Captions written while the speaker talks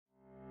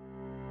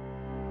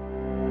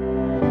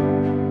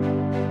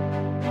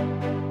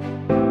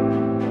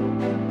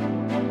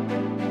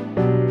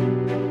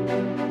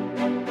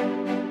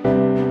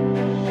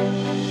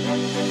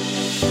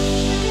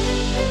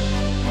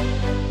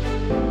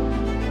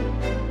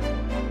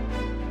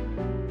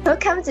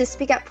welcome to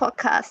Speak Up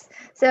Podcast.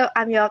 So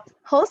I'm your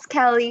host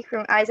Kelly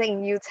from AIESEC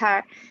in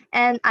UTAR,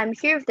 and I'm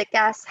here with the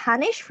guests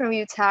Hanish from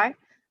UTAR,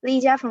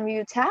 Lydia from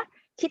UTAR,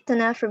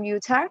 Kitana from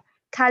UTAR,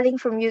 Kyling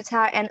from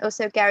UTAR, and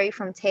also Gary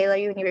from Taylor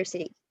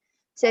University.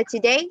 So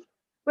today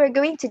we're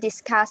going to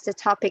discuss the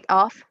topic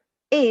of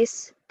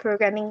is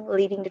programming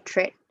leading the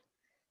trend?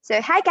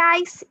 So hi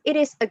guys, it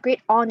is a great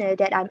honor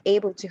that I'm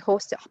able to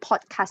host the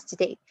podcast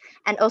today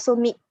and also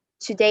meet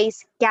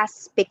today's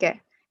guest speaker.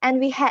 And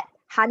we had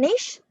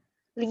Hanish,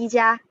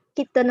 Lydia,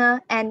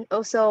 Kitana, and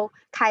also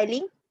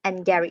Kylie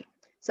and Gary.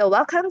 So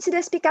welcome to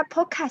the Speak Up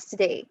podcast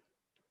today.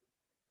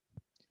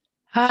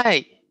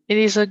 Hi, it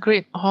is a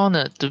great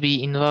honor to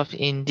be involved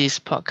in this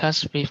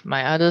podcast with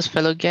my other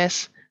fellow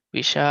guests,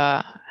 which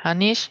are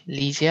Hanish,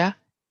 Lysia,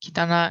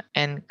 Kitana,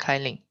 and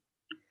Kyling.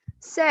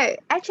 So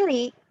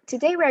actually,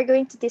 today we're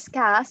going to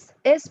discuss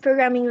is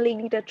programming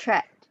leading the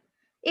trend?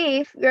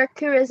 If you're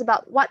curious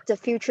about what the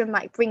future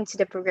might bring to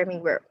the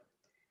programming world,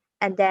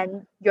 and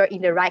then you're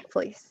in the right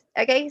place.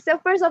 Okay, so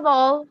first of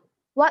all,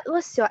 what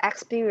was your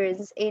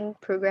experience in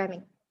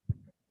programming?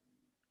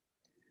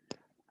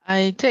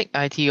 I take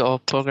IT or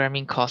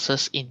programming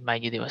courses in my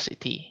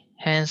university,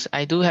 hence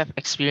I do have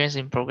experience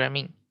in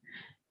programming.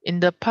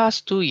 In the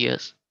past 2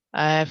 years,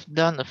 I have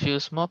done a few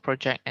small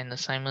projects and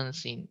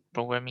assignments in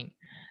programming.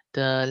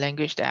 The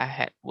language that I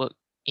had worked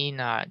in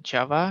are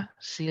Java,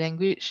 C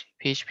language,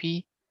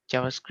 PHP,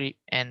 JavaScript,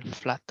 and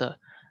Flutter,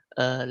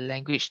 a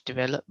language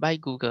developed by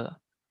Google.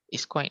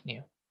 It's quite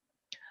new.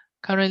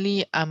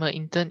 Currently, I'm an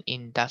intern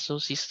in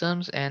Dassault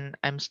Systems and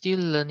I'm still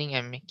learning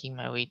and making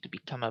my way to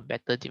become a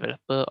better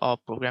developer or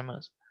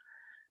programmer.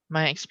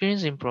 My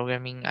experience in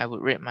programming, I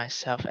would rate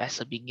myself as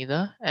a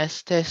beginner,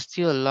 as there's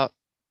still a lot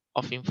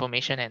of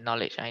information and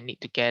knowledge I need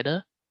to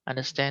gather,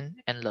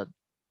 understand, and learn.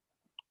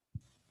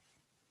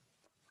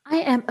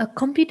 I am a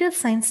computer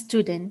science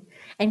student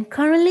and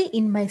currently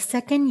in my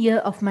second year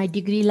of my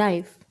degree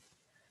life.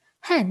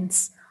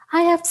 Hence,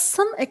 I have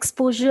some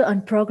exposure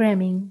on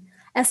programming,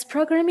 as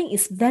programming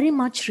is very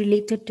much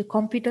related to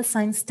computer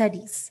science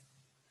studies.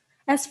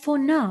 As for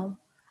now,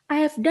 I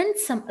have done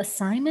some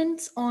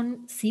assignments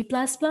on C++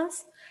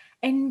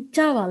 and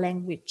Java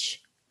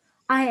language.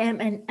 I am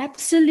an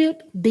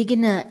absolute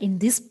beginner in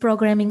these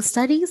programming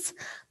studies,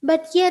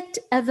 but yet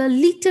have a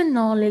little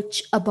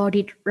knowledge about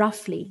it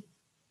roughly.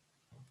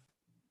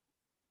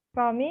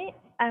 For me,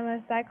 I'm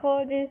a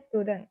psychology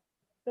student.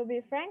 To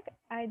be frank,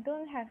 I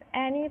don't have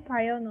any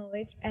prior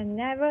knowledge and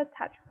never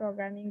touched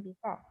programming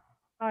before.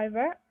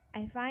 However,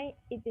 I find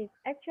it is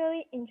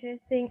actually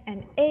interesting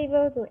and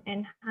able to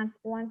enhance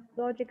one's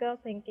logical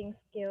thinking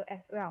skill as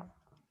well.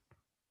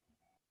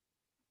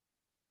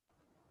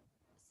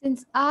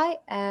 Since I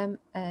am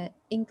an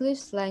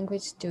English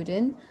language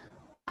student,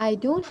 I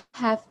don't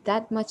have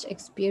that much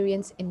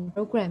experience in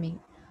programming,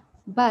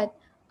 but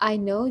I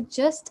know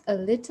just a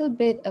little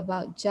bit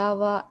about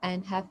Java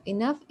and have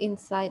enough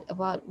insight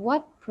about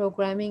what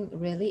programming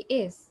really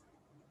is.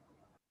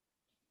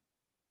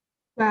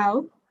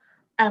 Well,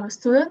 I'm a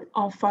student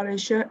of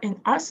Foundation in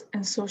Arts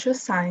and Social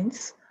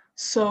Science,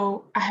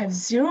 so I have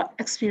zero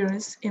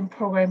experience in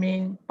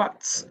programming,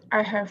 but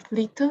I have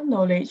little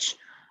knowledge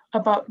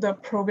about the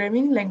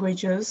programming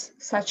languages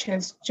such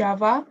as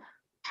Java,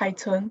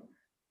 Python,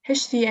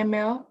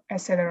 HTML,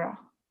 etc.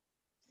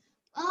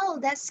 Oh,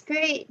 that's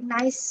great.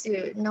 Nice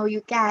to know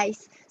you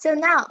guys. So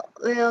now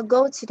we'll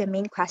go to the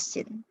main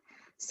question.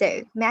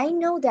 So may I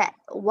know that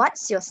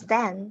what's your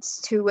stance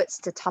towards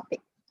the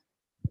topic?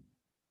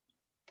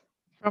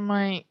 From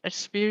my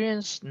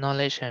experience,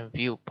 knowledge, and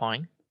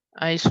viewpoint,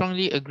 I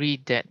strongly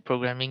agree that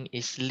programming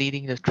is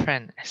leading the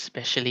trend,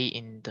 especially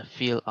in the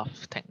field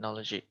of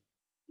technology.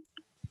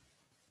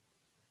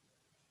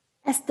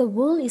 As the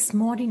world is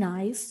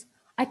modernized,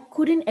 I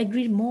couldn't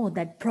agree more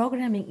that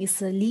programming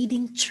is a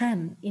leading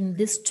trend in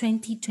this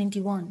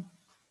 2021.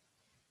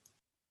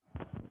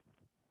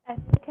 As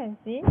you can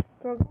see,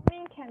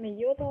 programming can be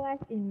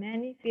utilized in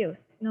many fields,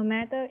 no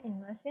matter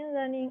in machine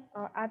learning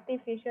or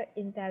artificial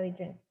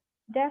intelligence.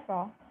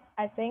 Therefore,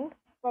 I think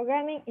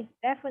programming is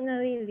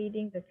definitely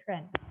leading the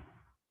trend.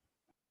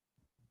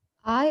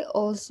 I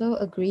also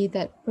agree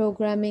that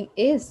programming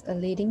is a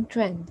leading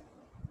trend.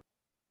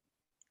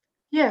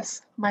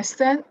 Yes, my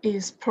stand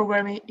is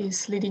programming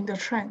is leading the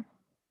trend.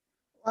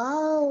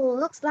 Wow,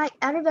 looks like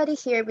everybody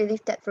here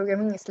believes that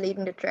programming is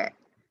leading the trend.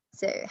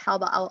 So how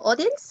about our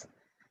audience?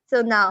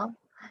 So now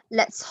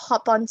let's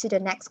hop on to the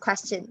next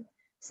question.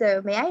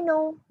 So may I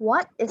know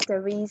what is the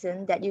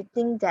reason that you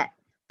think that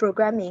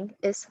programming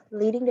is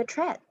leading the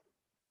trend?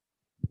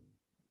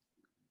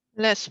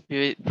 Let's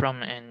view it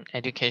from an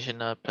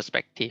educational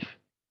perspective.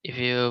 If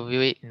you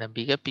view it in a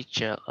bigger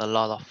picture, a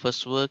lot of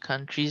first world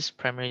countries'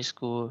 primary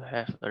school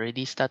have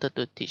already started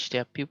to teach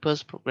their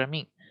pupils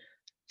programming.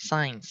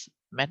 Science,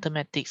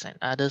 mathematics, and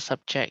other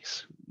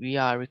subjects, we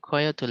are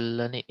required to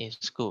learn it in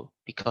school.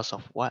 Because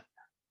of what?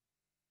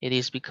 It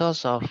is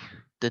because of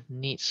the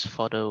needs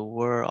for the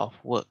world of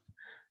work.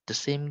 The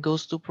same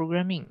goes to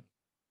programming.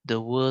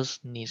 The world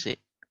needs it.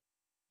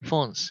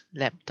 Phones,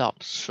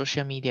 laptops,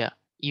 social media,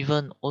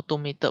 even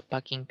automated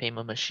parking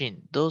payment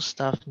machine. Those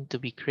stuff need to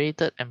be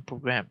created and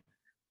programmed.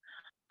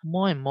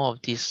 More and more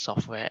of these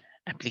software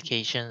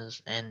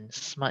applications and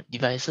smart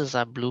devices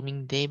are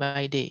blooming day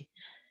by day.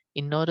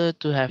 In order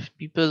to have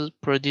people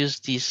produce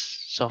these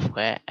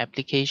software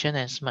application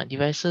and smart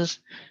devices,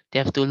 they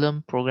have to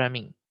learn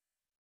programming.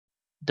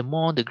 The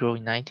more they grow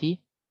in IT,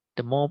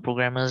 the more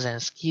programmers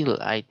and skilled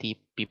IT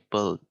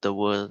people the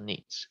world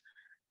needs.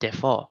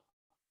 Therefore,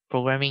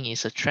 programming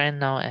is a trend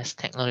now as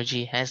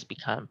technology has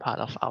become part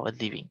of our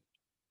living.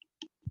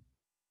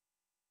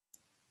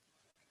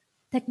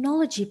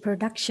 Technology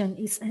production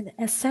is an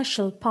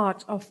essential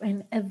part of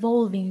an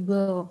evolving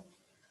world.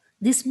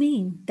 This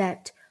means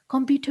that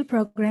computer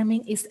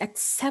programming is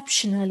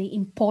exceptionally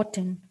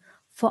important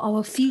for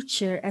our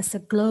future as a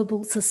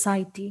global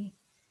society.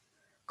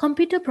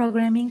 Computer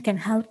programming can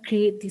help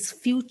create this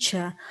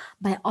future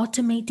by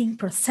automating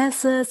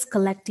processes,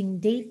 collecting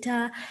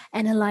data,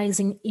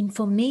 analyzing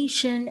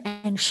information,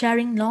 and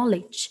sharing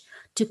knowledge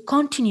to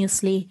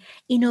continuously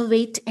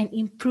innovate and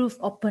improve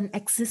upon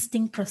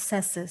existing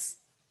processes.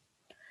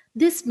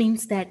 This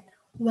means that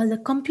while the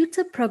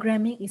computer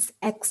programming is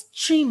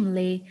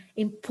extremely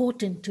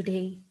important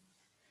today,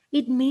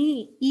 it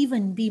may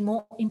even be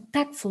more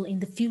impactful in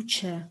the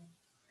future.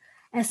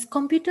 As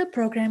computer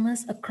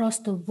programmers across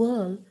the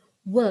world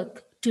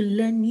work to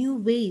learn new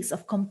ways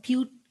of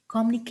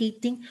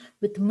communicating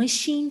with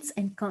machines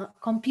and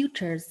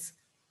computers,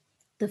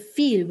 the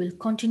field will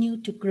continue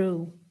to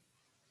grow.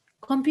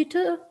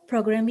 Computer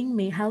programming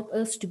may help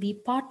us to be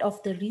part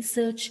of the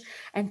research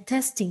and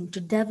testing to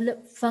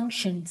develop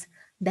functions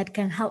that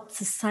can help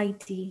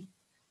society.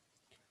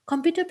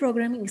 Computer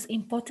programming is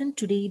important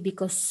today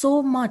because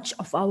so much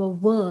of our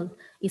world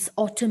is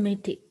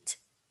automated.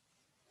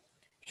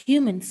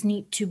 Humans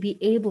need to be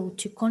able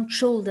to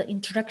control the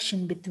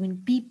interaction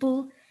between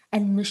people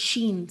and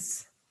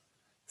machines.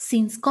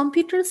 Since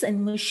computers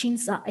and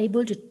machines are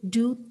able to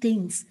do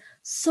things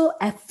so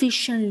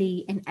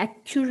efficiently and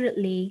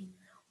accurately,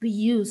 we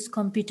use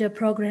computer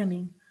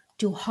programming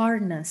to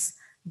harness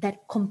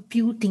that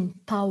computing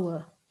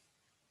power.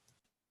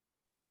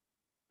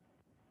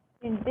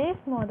 In this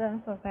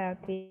modern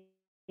society,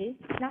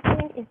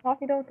 nothing is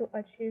possible to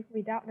achieve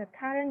without the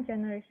current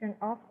generation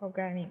of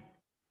programming.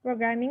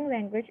 Programming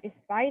language is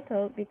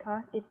vital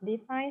because it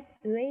defines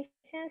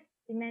relations,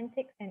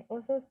 semantics, and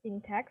also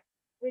syntax,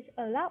 which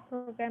allow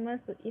programmers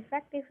to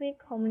effectively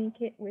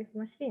communicate with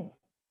machines.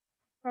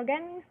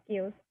 Programming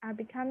skills are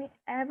becoming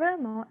ever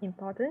more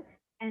important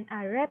and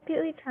are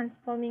rapidly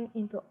transforming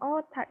into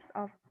all types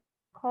of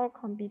core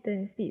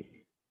competencies.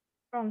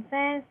 From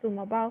phones to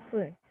mobile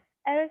phones,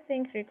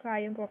 everything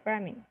requires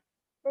programming.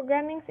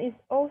 Programming is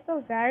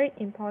also very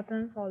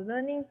important for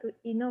learning to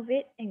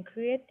innovate and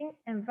creating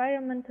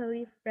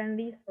environmentally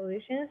friendly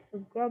solutions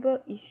to global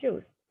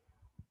issues.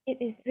 It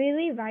is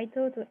really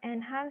vital to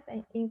enhance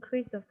and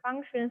increase the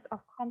functions of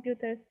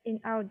computers in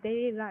our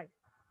daily lives.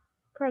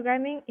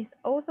 Programming is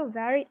also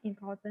very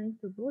important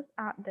to boost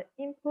up the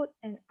input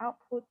and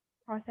output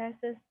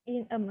processes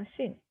in a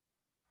machine.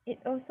 It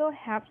also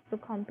helps to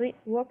complete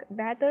work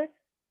better,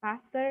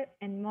 faster,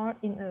 and more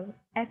in an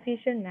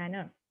efficient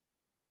manner.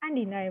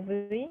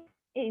 Undeniably,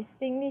 it is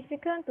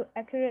significant to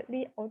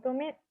accurately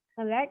automate,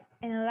 collect,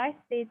 analyze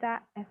data,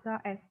 as well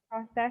as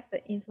process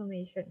the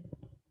information.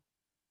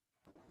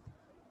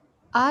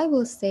 I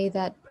will say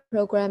that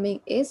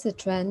programming is a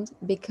trend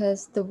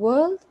because the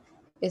world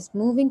is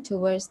moving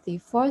towards the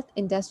fourth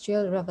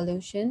industrial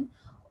revolution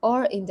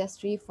or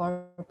Industry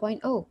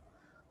 4.0.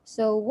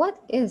 So, what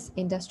is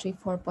Industry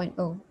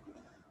 4.0?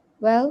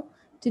 Well,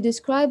 to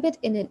describe it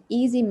in an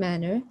easy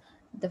manner,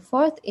 the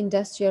fourth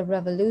industrial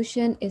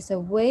revolution is a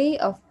way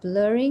of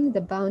blurring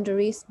the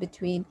boundaries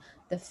between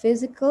the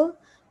physical,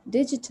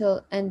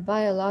 digital, and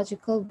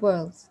biological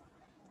worlds.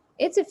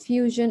 It's a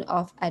fusion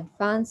of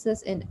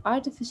advances in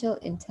artificial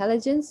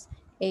intelligence,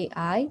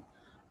 AI,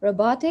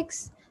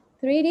 robotics,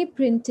 3D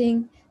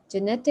printing,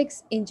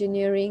 genetics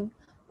engineering,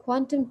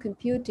 quantum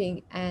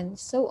computing, and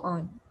so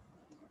on.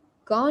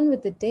 Gone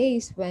with the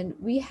days when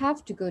we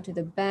have to go to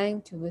the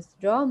bank to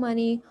withdraw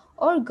money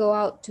or go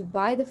out to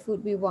buy the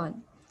food we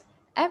want.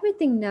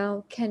 Everything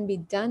now can be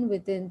done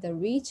within the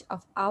reach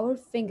of our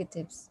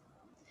fingertips.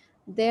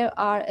 There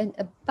are an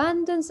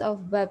abundance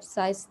of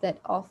websites that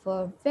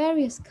offer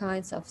various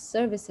kinds of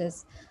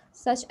services,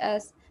 such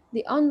as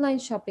the online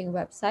shopping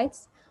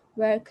websites,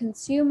 where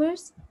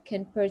consumers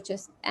can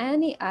purchase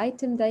any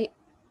item they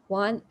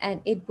want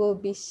and it will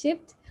be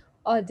shipped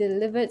or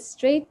delivered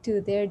straight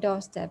to their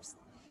doorsteps.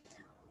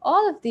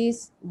 All of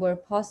these were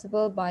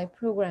possible by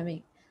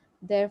programming.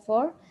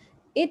 Therefore,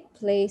 it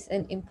plays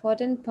an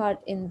important part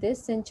in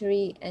this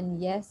century, and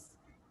yes,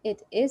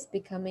 it is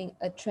becoming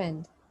a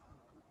trend.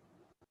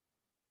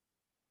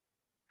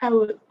 I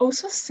would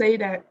also say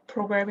that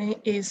programming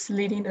is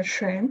leading the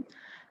trend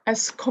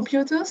as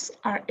computers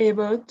are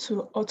able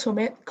to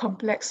automate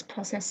complex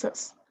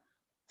processes.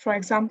 For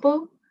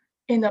example,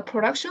 in the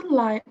production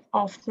line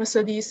of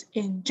Mercedes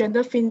in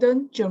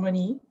Genderfinden,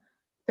 Germany,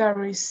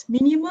 there is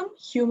minimum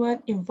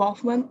human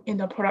involvement in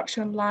the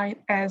production line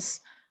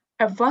as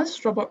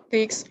Advanced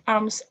robotics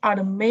arms are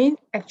the main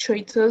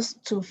actuators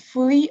to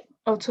fully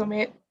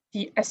automate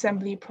the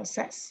assembly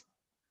process.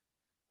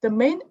 The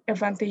main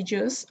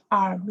advantages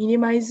are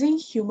minimizing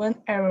human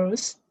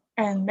errors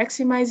and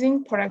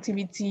maximizing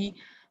productivity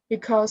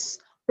because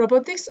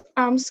robotics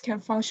arms can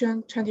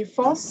function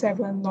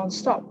 24/7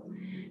 non-stop,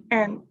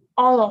 and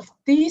all of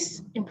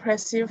these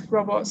impressive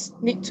robots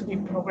need to be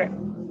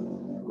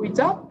programmed.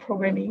 Without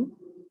programming,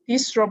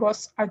 these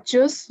robots are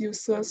just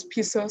useless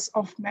pieces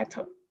of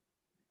metal.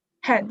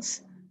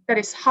 Hence, that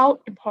is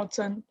how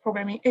important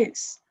programming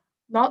is,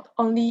 not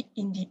only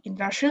in the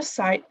industrial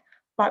side,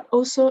 but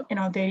also in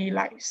our daily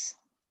lives.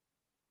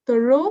 The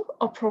role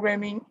of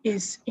programming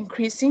is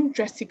increasing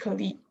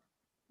drastically.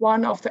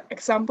 One of the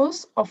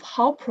examples of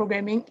how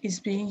programming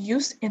is being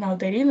used in our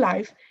daily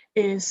life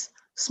is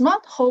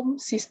smart home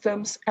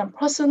systems and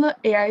personal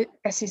AI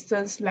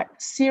assistants like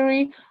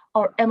Siri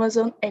or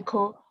Amazon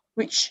Echo,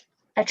 which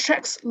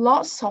attracts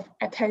lots of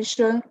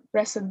attention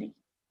recently.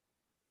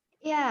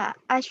 Yeah,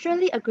 I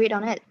surely agreed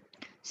on it.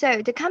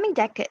 So, the coming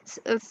decades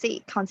will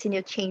see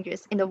continued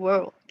changes in the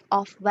world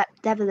of web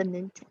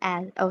development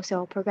and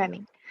also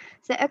programming.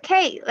 So,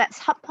 okay, let's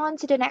hop on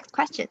to the next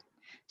question.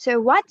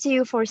 So, what do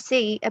you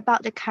foresee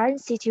about the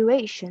current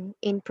situation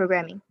in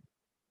programming?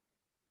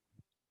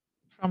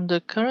 From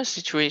the current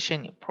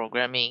situation in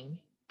programming,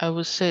 I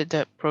would say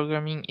that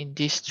programming in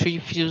these three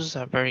fields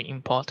are very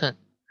important.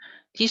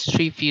 These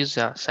three fields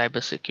are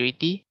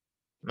cybersecurity,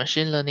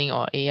 machine learning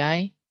or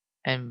AI,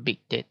 and big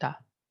data.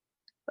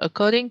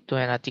 According to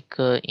an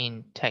article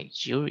in Tech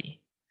Jury,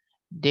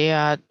 there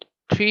are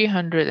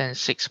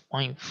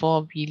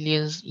 306.4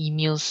 billion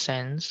emails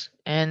sent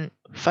and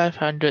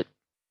 500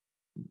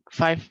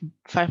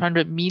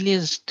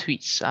 million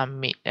tweets are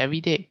made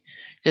every day.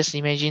 Just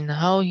imagine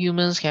how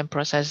humans can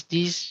process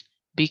this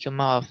big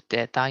amount of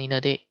data in a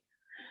day.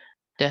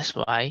 That's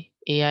why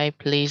AI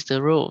plays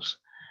the roles.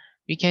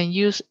 We can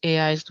use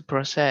AIs to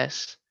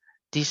process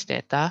this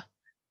data.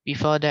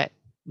 Before that,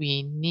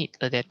 we need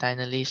a data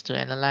analyst to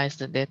analyze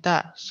the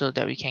data so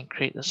that we can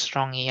create a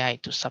strong AI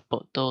to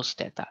support those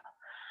data.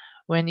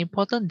 When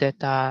important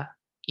data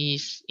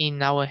is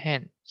in our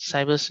hand,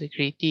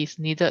 cybersecurity is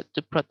needed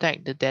to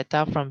protect the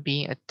data from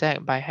being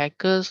attacked by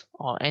hackers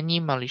or any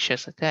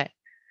malicious attack.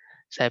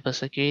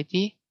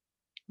 Cybersecurity,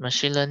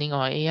 machine learning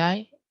or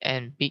AI,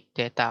 and big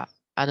data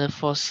are the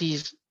four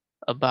C's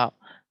about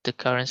the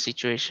current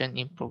situation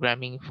in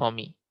programming for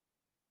me.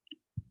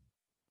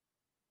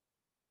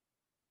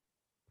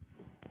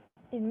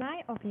 In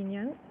my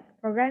opinion,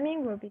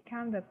 programming will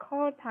become the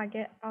core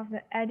target of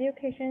the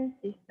education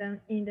system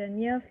in the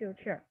near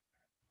future.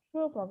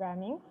 Through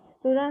programming,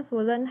 students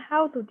will learn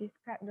how to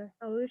describe the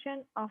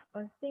solution of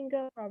a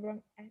single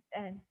problem as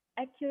an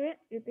accurate,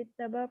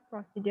 repeatable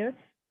procedure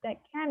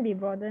that can be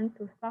broadened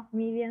to solve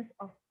millions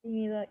of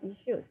similar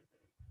issues.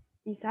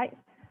 Besides,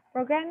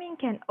 programming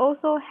can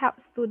also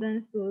help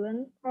students to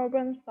learn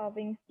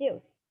problem-solving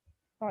skills.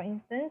 For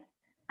instance,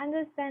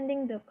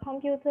 understanding the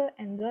computer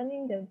and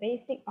learning the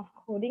basics of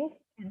coding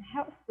can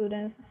help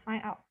students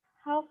find out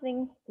how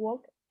things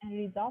work and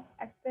resolve,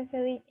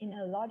 especially in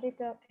a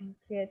logical and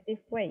creative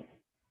way.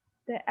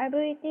 The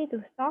ability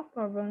to solve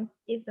problems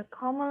is a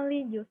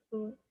commonly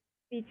useful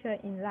feature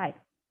in life.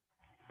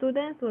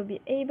 Students will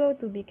be able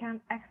to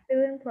become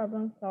excellent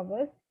problem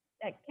solvers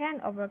that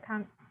can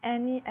overcome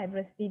any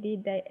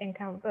adversity they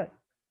encounter.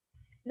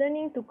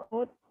 Learning to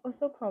code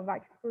also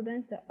provides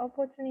students the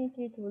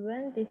opportunity to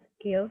learn these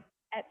skills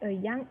at a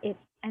young age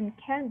and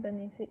can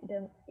benefit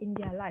them in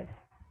their lives.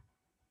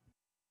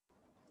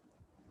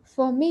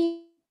 For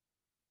me,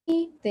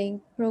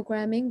 think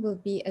programming will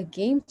be a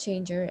game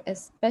changer,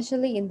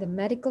 especially in the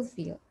medical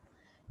field.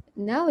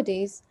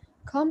 Nowadays,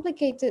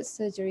 complicated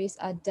surgeries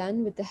are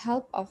done with the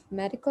help of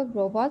medical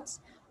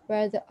robots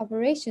where the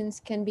operations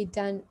can be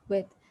done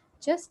with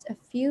just a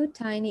few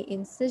tiny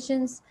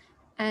incisions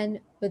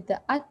and with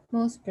the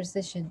utmost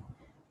precision,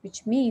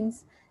 which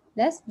means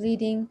less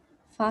bleeding,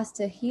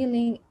 faster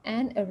healing,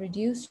 and a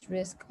reduced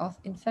risk of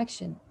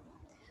infection.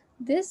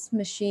 This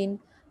machine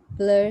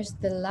blurs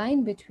the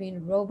line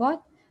between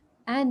robot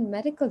and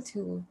medical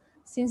tool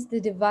since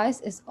the device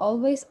is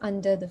always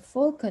under the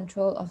full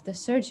control of the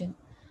surgeon.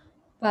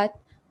 But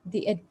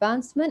the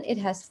advancement it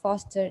has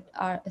fostered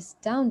are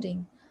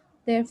astounding.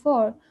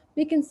 Therefore,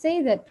 we can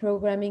say that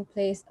programming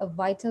plays a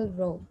vital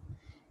role.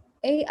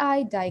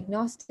 AI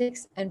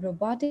diagnostics and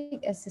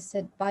robotic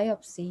assisted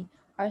biopsy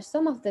are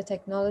some of the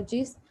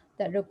technologies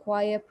that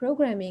require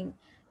programming,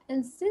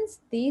 and since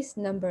these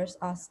numbers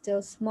are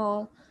still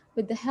small,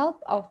 with the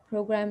help of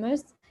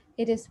programmers,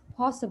 it is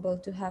possible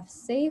to have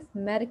safe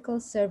medical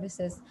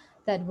services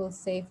that will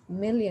save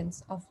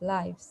millions of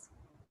lives.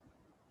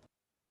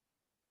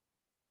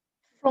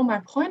 From my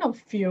point of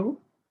view,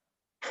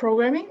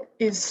 programming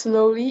is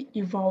slowly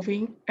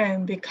evolving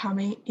and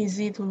becoming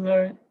easy to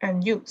learn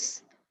and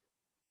use.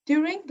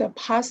 During the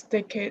past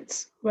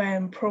decades,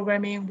 when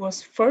programming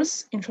was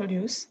first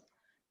introduced,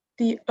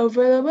 the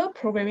available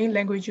programming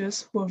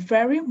languages were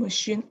very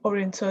machine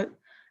oriented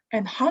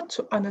and hard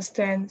to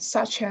understand,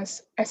 such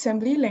as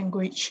assembly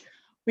language,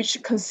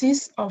 which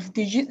consists of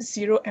digits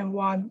 0 and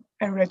 1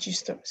 and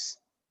registers.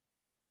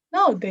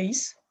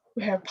 Nowadays,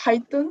 we have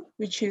Python,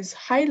 which is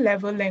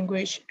high-level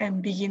language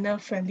and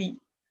beginner-friendly.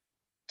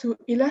 To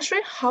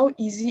illustrate how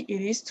easy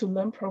it is to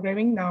learn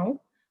programming now,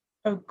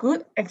 a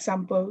good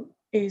example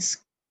is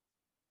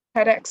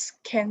TEDx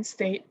Kent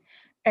State,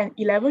 an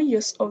 11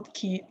 years old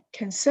kid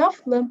can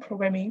self-learn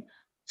programming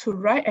to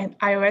write an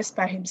iOS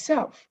by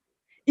himself.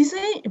 Isn't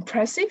it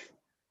impressive?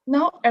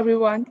 Now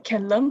everyone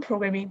can learn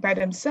programming by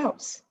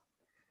themselves.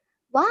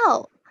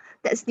 Wow,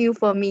 that's new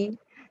for me.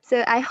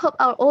 So I hope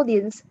our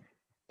audience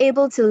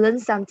able to learn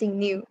something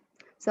new.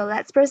 So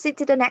let's proceed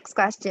to the next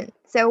question.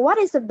 So what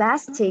is the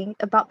best thing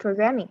about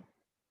programming?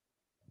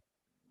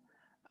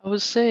 I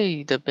would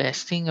say the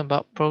best thing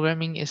about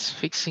programming is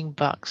fixing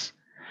bugs.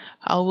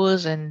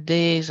 Hours and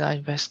days are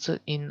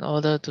invested in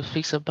order to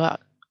fix a bug.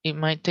 It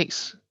might take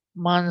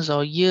months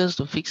or years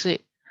to fix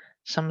it.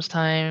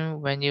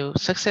 Sometimes when you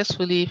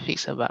successfully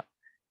fix a bug,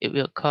 it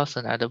will cause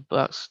another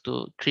bugs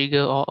to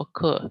trigger or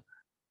occur.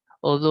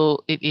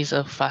 Although it is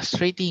a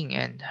frustrating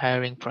and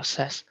tiring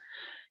process,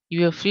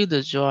 you will feel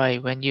the joy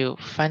when you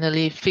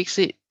finally fix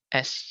it,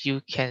 as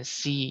you can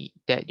see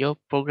that your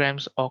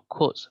programs or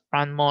codes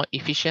run more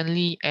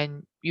efficiently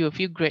and you will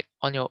feel great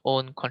on your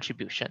own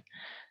contribution.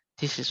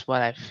 This is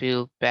what I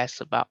feel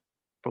best about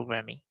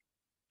programming.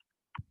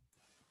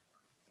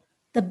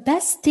 The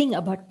best thing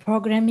about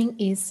programming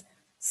is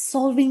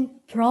solving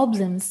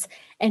problems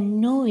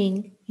and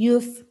knowing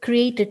you've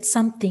created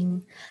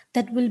something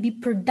that will be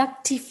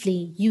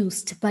productively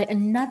used by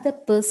another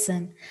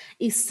person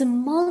is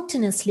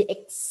simultaneously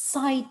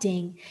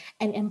exciting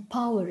and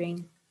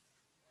empowering.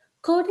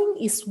 Coding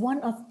is one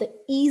of the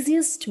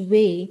easiest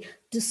way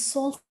to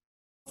solve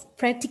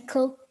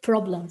practical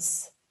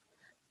problems.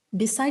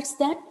 Besides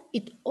that,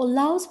 it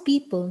allows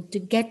people to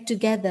get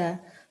together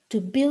to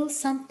build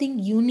something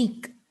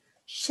unique,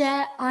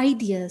 share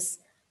ideas,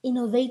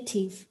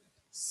 innovative,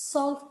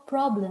 solve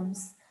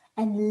problems,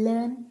 and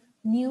learn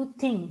new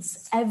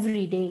things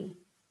every day.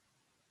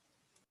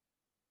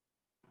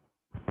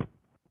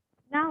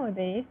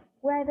 Nowadays,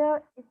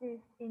 whether it is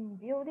in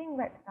building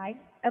websites,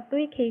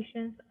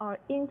 applications, or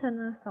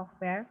internal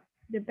software,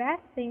 the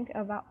best thing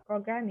about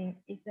programming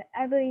is the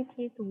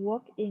ability to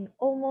work in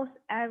almost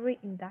every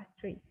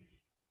industry,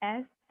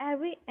 as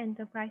every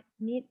enterprise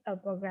needs a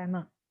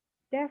programmer.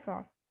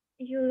 Therefore,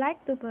 if you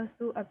like to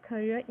pursue a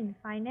career in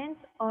finance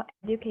or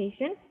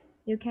education,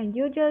 you can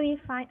usually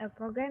find a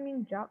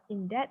programming job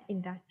in that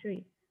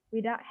industry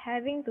without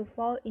having to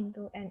fall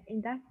into an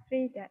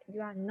industry that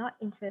you are not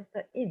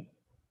interested in.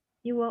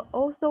 You will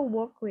also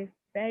work with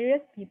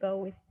various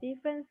people with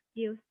different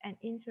skills and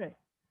interests.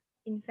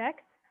 In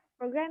fact,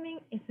 programming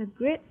is a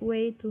great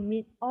way to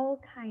meet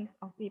all kinds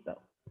of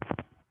people.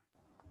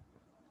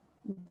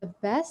 The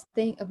best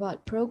thing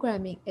about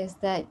programming is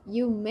that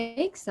you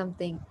make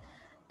something,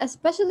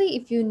 especially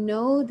if you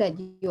know that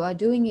you are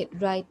doing it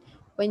right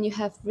when you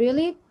have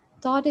really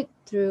thought it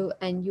through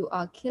and you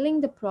are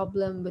killing the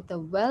problem with a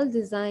well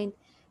designed,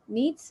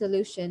 neat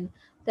solution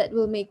that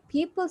will make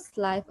people's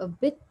life a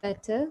bit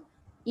better,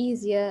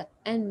 easier,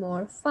 and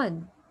more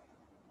fun.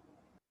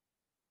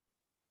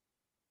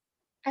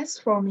 As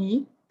for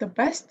me, the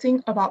best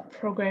thing about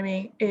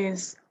programming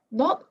is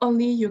not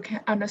only you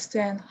can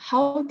understand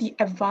how the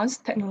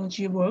advanced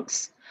technology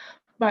works,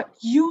 but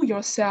you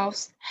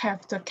yourselves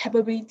have the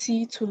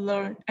capability to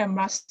learn and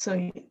master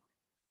it.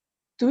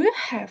 Do you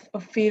have a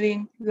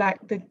feeling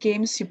like the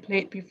games you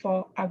played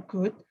before are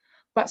good,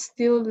 but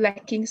still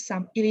lacking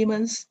some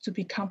elements to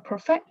become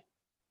perfect?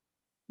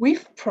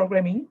 With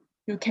programming,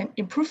 you can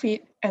improve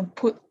it and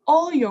put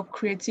all your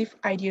creative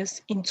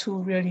ideas into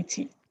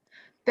reality.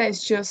 That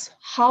is just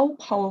how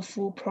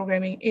powerful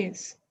programming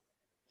is.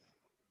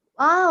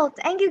 Wow,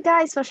 thank you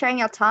guys for sharing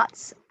your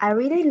thoughts. I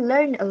really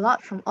learned a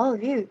lot from all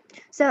of you.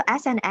 So,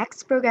 as an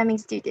ex programming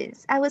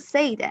student, I would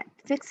say that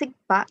fixing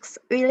bugs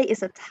really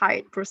is a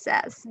tired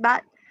process.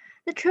 But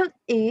the truth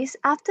is,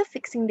 after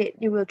fixing it,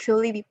 you will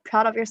truly be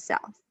proud of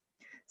yourself.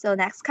 So,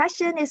 next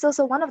question is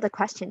also one of the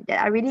questions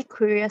that I'm really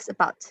curious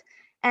about.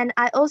 And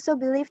I also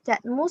believe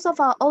that most of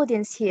our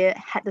audience here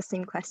had the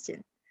same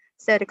question.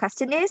 So, the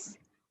question is,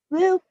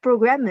 will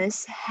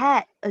programmers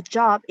have a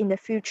job in the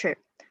future?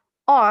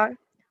 Or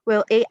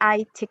will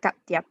AI take up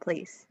their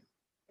place?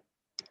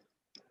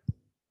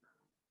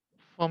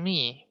 For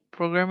me,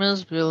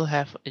 programmers will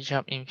have a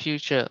job in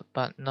future,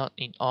 but not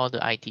in all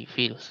the IT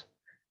fields.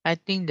 I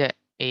think that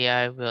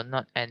AI will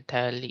not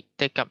entirely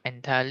take up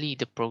entirely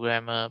the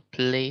programmer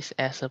place,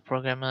 as a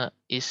programmer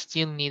is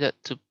still needed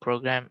to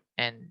program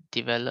and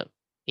develop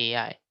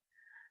AI.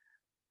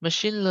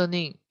 Machine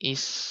learning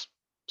is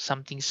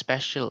something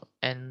special,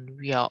 and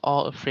we are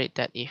all afraid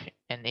that if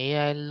an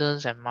AI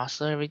learns and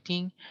masters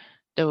everything,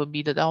 that will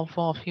be the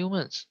downfall of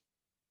humans.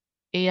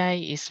 AI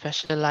is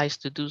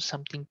specialized to do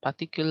something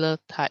particular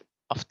type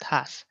of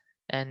task,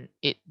 and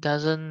it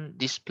doesn't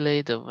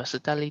display the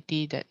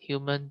versatility that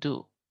humans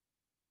do.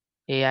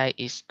 AI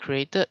is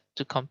created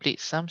to complete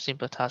some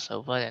simple tasks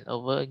over and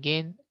over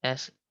again,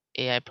 as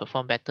AI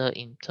perform better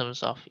in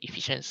terms of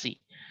efficiency.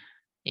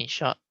 In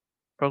short,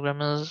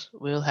 Programmers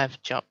will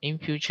have job in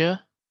future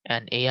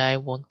and AI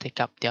won't take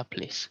up their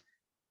place.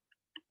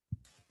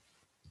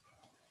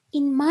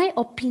 In my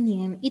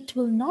opinion, it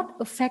will not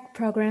affect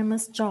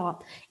programmers'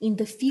 job in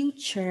the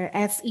future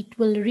as it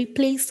will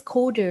replace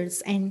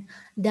coders and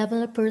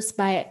developers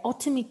by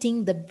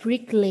automating the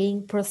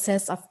bricklaying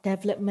process of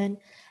development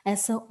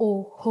as a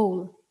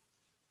whole.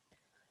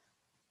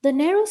 The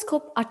narrow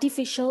scope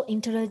artificial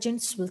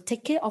intelligence will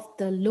take care of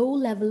the low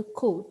level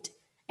code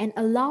and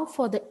allow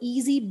for the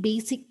easy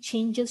basic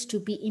changes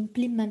to be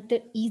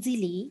implemented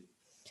easily,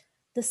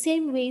 the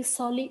same way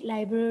solid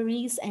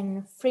libraries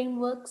and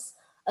frameworks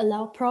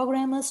allow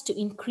programmers to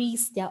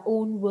increase their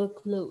own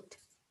workload.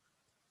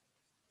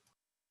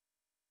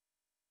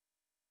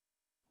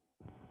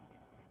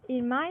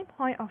 In my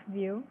point of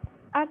view,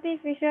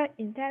 artificial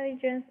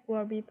intelligence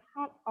will be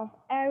part of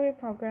every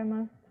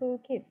programmer's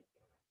toolkit,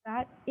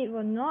 but it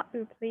will not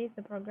replace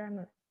the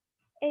programmer.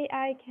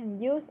 AI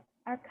can use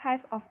archive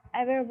of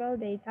available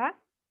data.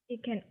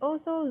 It can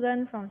also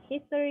learn from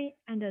history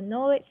and the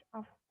knowledge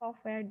of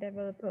software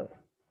developers.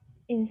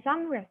 In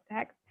some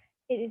respects,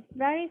 it is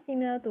very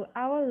similar to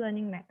our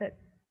learning method.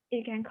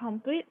 It can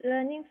complete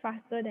learning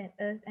faster than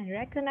us and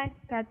recognize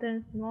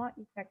patterns more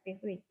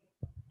effectively.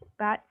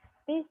 But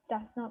this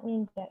does not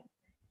mean that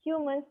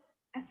humans,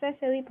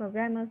 especially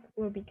programmers,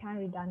 will become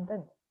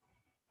redundant.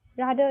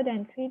 Rather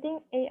than treating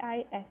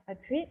AI as a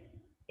threat,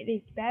 it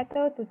is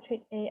better to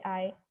treat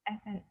AI as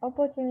an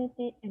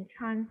opportunity and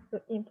chance to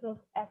improve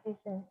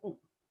efficiency.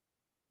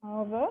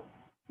 However,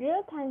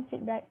 real-time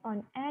feedback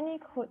on any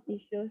code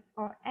issues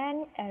or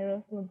any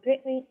errors will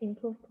greatly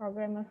improve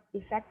programmers'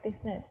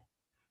 effectiveness.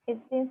 It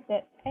seems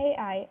that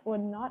AI will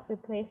not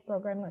replace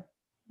programmers,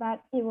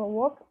 but it will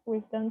work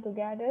with them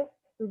together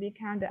to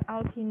become the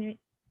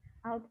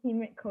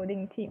ultimate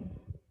coding team.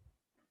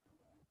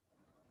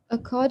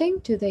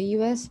 According to the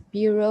US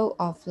Bureau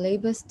of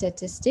Labor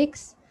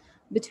Statistics,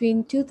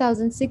 between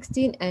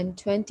 2016 and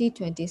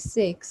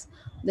 2026,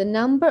 the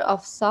number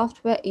of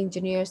software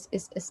engineers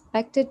is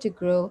expected to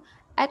grow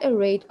at a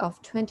rate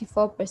of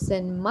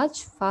 24%,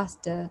 much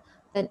faster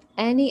than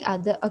any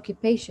other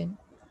occupation.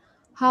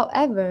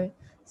 However,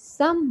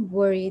 some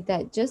worry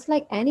that just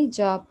like any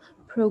job,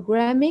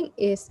 programming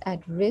is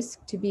at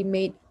risk to be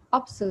made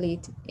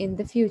obsolete in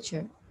the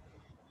future.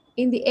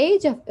 In the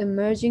age of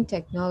emerging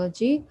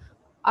technology,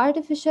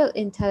 artificial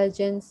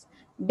intelligence,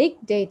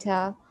 big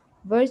data,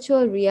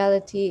 virtual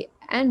reality,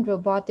 and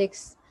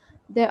robotics,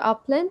 there are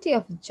plenty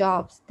of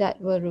jobs that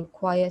will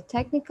require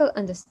technical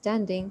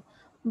understanding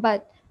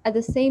but at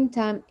the same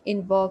time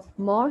involve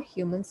more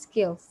human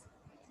skills.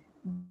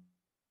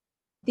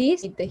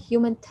 These jobs need the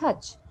human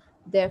touch,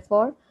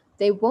 therefore,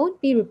 they won't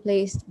be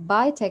replaced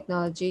by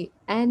technology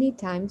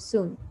anytime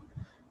soon.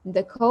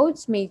 The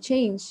codes may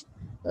change,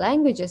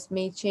 languages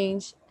may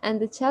change,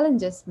 and the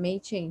challenges may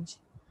change.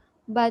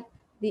 But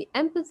the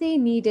empathy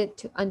needed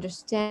to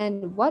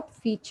understand what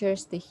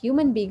features the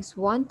human beings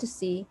want to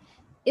see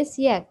is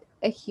yet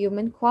a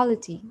human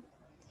quality.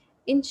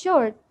 In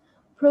short,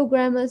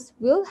 programmers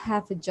will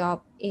have a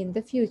job in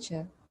the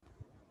future.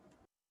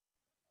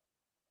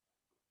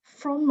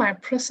 From my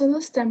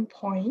personal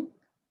standpoint,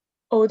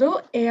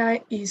 although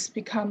AI is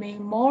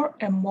becoming more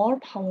and more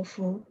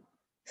powerful,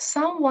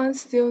 someone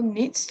still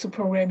needs to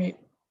program it.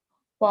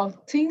 While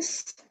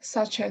things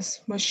such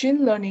as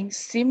machine learning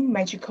seem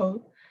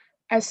magical,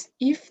 as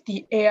if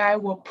the AI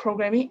were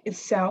programming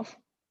itself,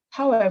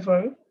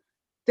 however,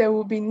 there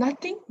will be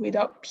nothing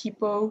without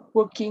people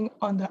working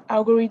on the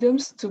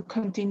algorithms to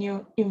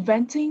continue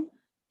inventing,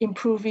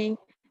 improving,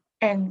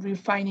 and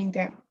refining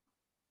them.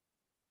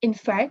 In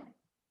fact,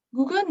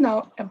 Google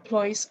now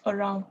employs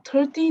around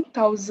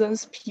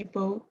 30,000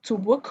 people to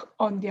work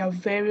on their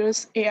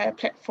various AI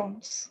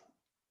platforms.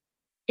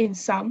 In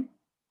sum,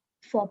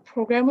 for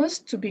programmers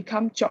to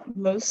become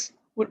jobless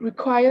would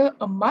require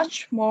a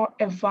much more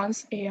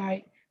advanced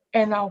AI,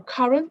 and our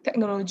current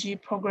technology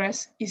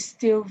progress is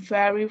still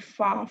very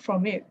far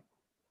from it.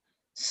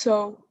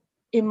 So,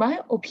 in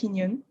my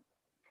opinion,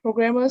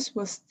 programmers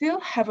will still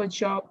have a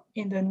job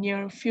in the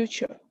near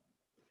future.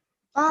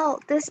 Well,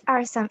 these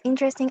are some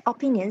interesting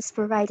opinions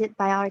provided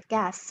by our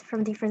guests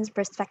from different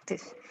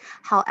perspectives.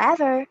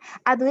 However,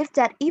 I believe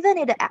that even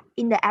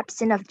in the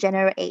absence of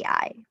general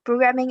AI,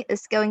 programming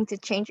is going to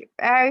change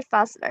very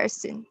fast very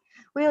soon.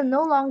 We will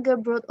no longer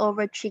brood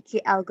over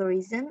tricky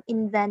algorithms,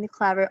 invent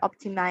clever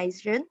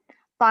optimization,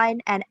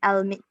 find and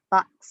eliminate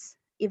bugs,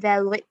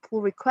 evaluate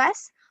pull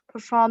requests,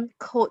 perform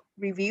code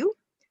review,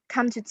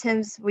 come to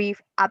terms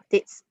with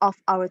updates of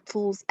our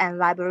tools and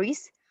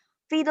libraries,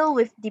 fiddle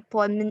with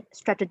deployment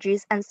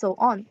strategies, and so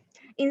on.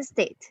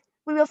 Instead,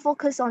 we will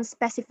focus on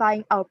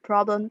specifying our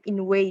problem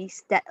in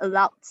ways that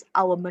allows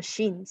our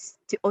machines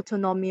to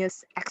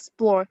autonomously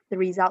explore the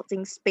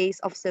resulting space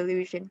of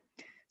solution.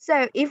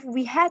 So if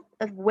we had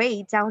a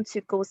way down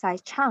to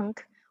go-size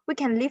chunk, we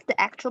can leave the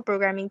actual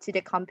programming to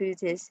the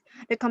computers.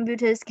 The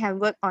computers can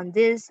work on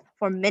this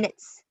for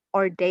minutes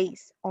or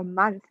days or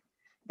months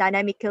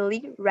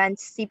dynamically run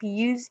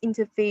CPUs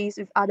interface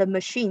with other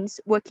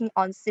machines working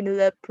on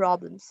similar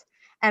problems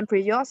and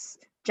produce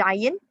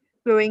giant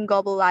growing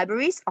global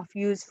libraries of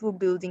useful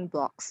building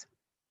blocks.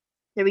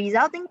 The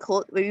resulting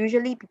code will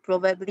usually be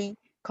probably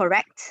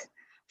correct,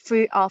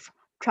 free of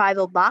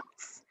trivial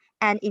bugs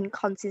and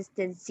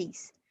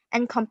inconsistencies,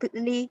 and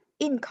completely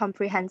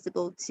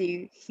incomprehensible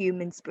to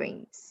human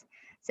brains.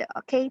 So,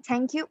 okay,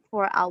 thank you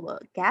for our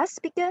guest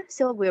speaker.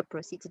 So, we'll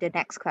proceed to the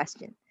next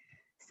question.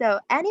 So,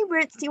 any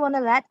words you want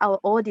to let our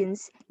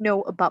audience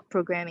know about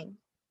programming?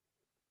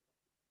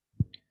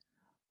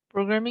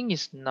 Programming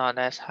is not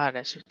as hard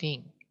as you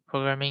think.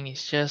 Programming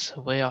is just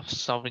a way of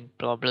solving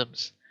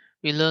problems.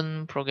 We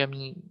learn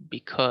programming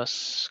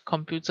because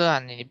computers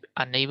are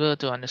unable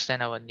to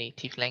understand our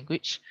native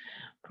language.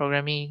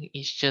 Programming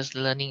is just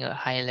learning a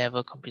high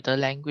level computer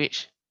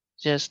language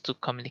just to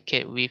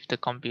communicate with the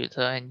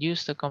computer and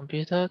use the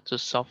computer to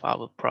solve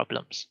our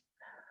problems.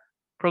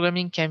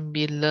 Programming can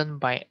be learned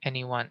by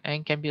anyone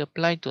and can be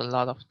applied to a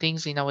lot of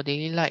things in our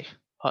daily life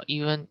or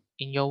even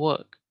in your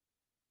work.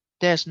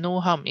 There's no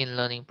harm in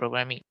learning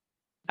programming.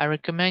 I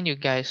recommend you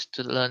guys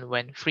to learn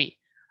when free.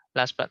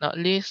 Last but not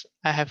least,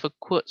 I have a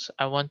quote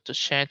I want to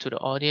share to the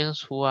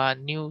audience who are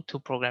new to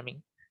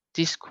programming.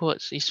 This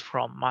quote is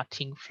from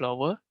Martin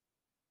Flower.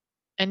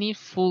 Any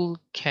fool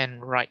can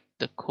write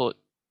the code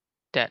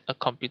that a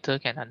computer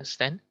can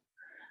understand.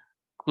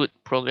 Good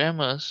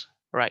programmers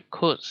write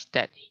codes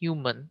that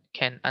human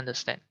can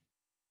understand.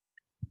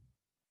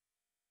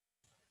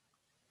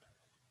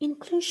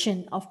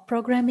 Inclusion of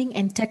programming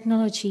and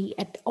technology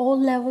at all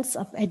levels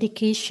of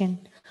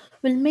education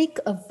will make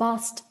a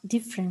vast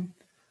difference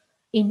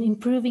in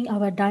improving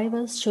our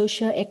diverse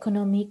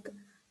socio-economic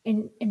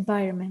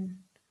environment.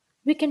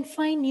 We can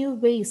find new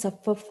ways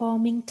of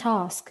performing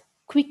tasks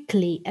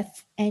quickly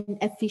and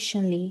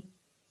efficiently,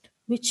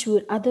 which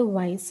would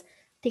otherwise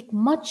take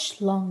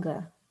much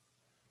longer.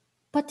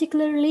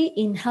 Particularly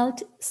in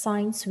health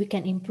science, we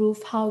can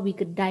improve how we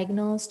could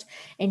diagnose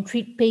and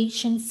treat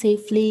patients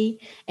safely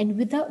and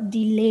without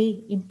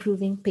delay,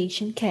 improving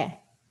patient care.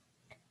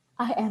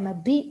 I am a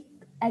big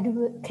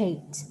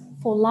advocate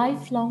for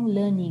lifelong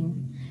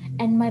learning,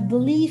 and my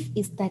belief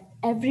is that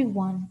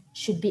everyone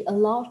should be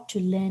allowed to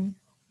learn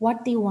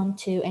what they want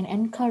to and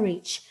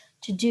encouraged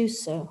to do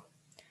so.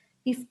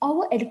 If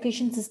our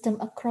education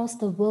system across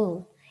the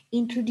world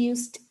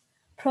introduced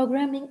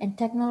programming and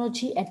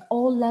technology at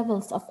all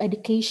levels of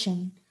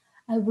education,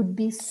 I would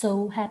be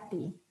so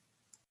happy.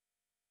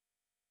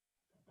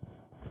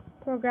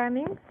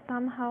 Programming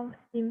somehow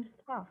seems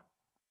tough,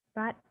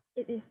 but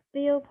it is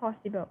still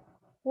possible.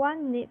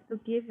 One needs to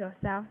give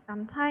yourself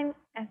some time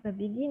as a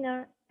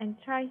beginner and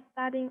try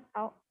starting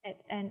out at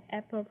an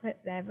appropriate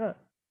level.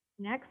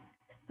 Next,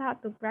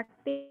 start to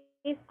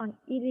practice on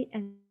easy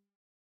and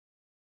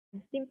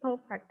simple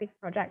practice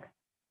projects.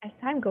 As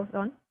time goes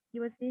on,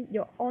 you will see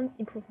your own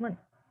improvement.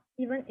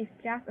 Even if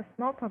just a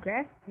small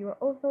progress, you will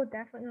also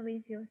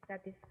definitely feel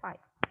satisfied.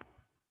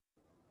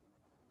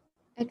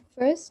 At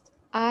first,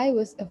 I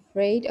was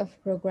afraid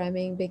of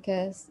programming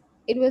because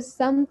it was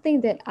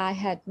something that I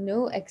had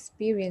no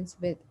experience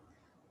with.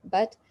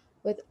 But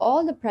with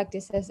all the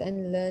practices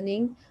and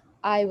learning,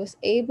 I was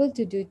able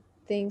to do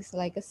things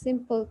like a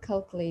simple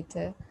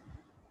calculator.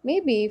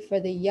 Maybe for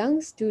the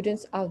young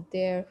students out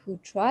there who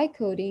try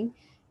coding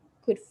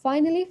could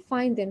finally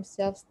find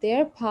themselves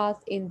their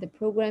path in the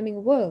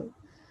programming world.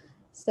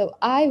 So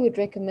I would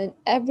recommend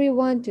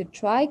everyone to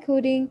try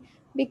coding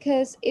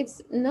because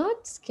it's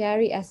not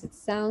scary as it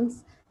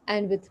sounds,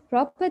 and with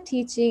proper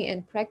teaching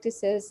and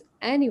practices,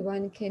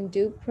 anyone can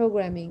do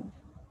programming.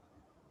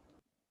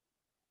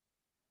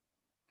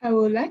 I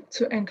would like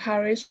to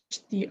encourage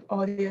the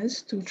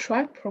audience to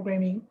try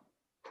programming.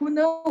 Who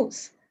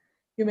knows?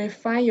 You may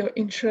find your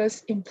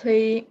interest in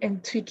playing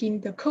and tweaking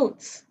the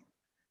codes.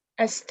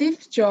 As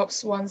Steve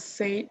Jobs once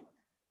said,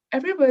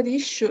 everybody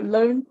should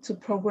learn to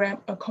program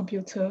a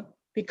computer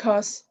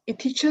because it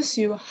teaches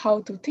you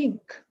how to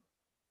think.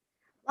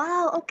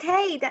 Wow,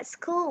 okay, that's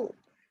cool.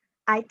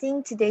 I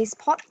think today's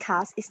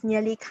podcast is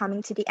nearly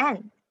coming to the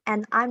end,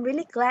 and I'm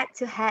really glad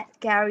to have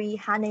Gary,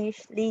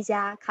 Hanish,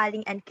 Lisa,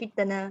 Kylie, and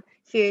Kirtana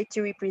here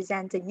to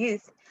represent the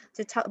youth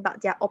to talk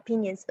about their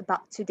opinions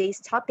about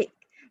today's topic.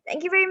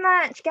 Thank you very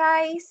much,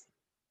 guys.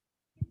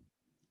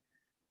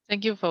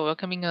 Thank you for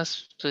welcoming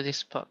us to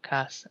this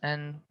podcast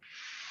and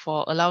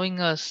for allowing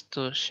us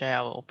to share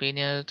our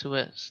opinion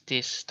towards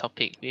this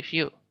topic with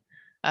you.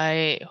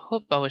 I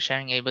hope our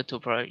sharing able to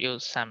provide you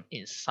some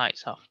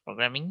insights of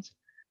programming,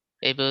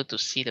 able to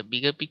see the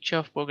bigger picture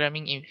of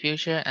programming in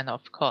future, and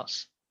of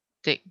course,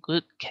 take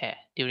good care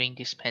during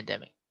this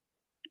pandemic.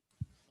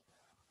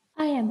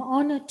 I am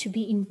honored to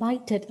be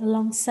invited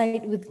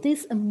alongside with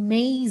these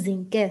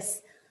amazing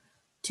guests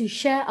to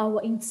share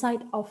our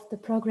insight of the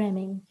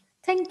programming.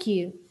 Thank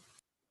you.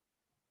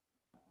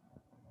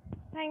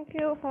 Thank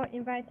you for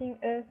inviting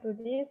us to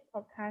this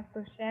podcast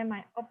to share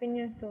my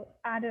opinions to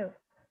others.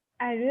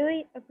 I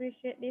really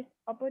appreciate this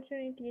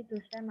opportunity to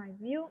share my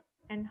view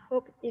and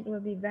hope it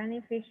will be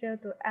beneficial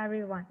to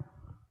everyone.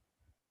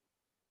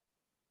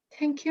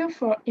 Thank you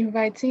for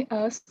inviting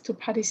us to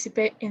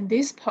participate in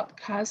this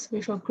podcast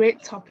with a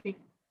great topic.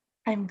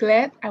 I'm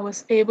glad I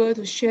was able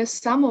to share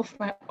some of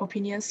my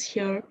opinions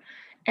here,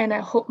 and I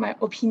hope my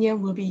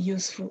opinion will be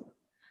useful.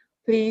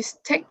 Please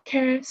take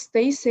care,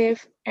 stay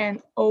safe,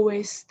 and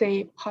always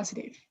stay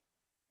positive.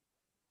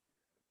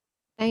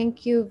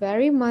 Thank you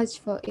very much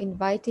for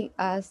inviting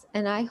us,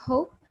 and I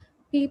hope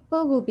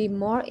people will be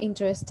more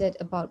interested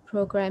about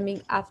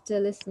programming after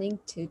listening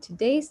to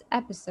today's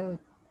episode.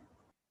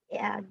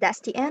 Yeah, that's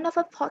the end of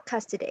our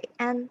podcast today.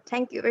 And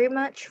thank you very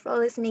much for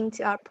listening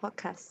to our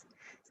podcast.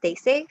 Stay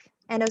safe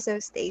and also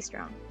stay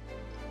strong.